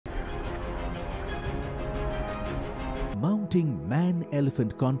mounting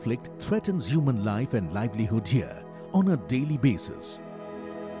man-elephant conflict threatens human life and livelihood here on a daily basis,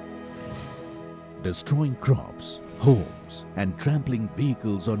 destroying crops, homes, and trampling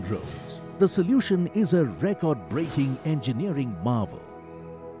vehicles on roads. The solution is a record-breaking engineering marvel.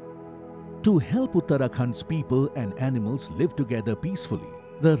 To help Uttarakhand's people and animals live together peacefully,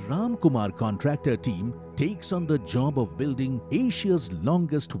 the Ram Kumar contractor team takes on the job of building Asia's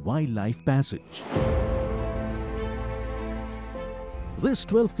longest wildlife passage. This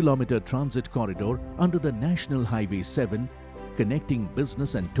 12-kilometer transit corridor under the National Highway 7, connecting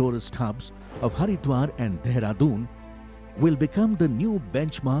business and tourist hubs of Haridwar and Dehradun, will become the new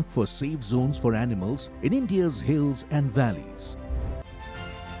benchmark for safe zones for animals in India's hills and valleys.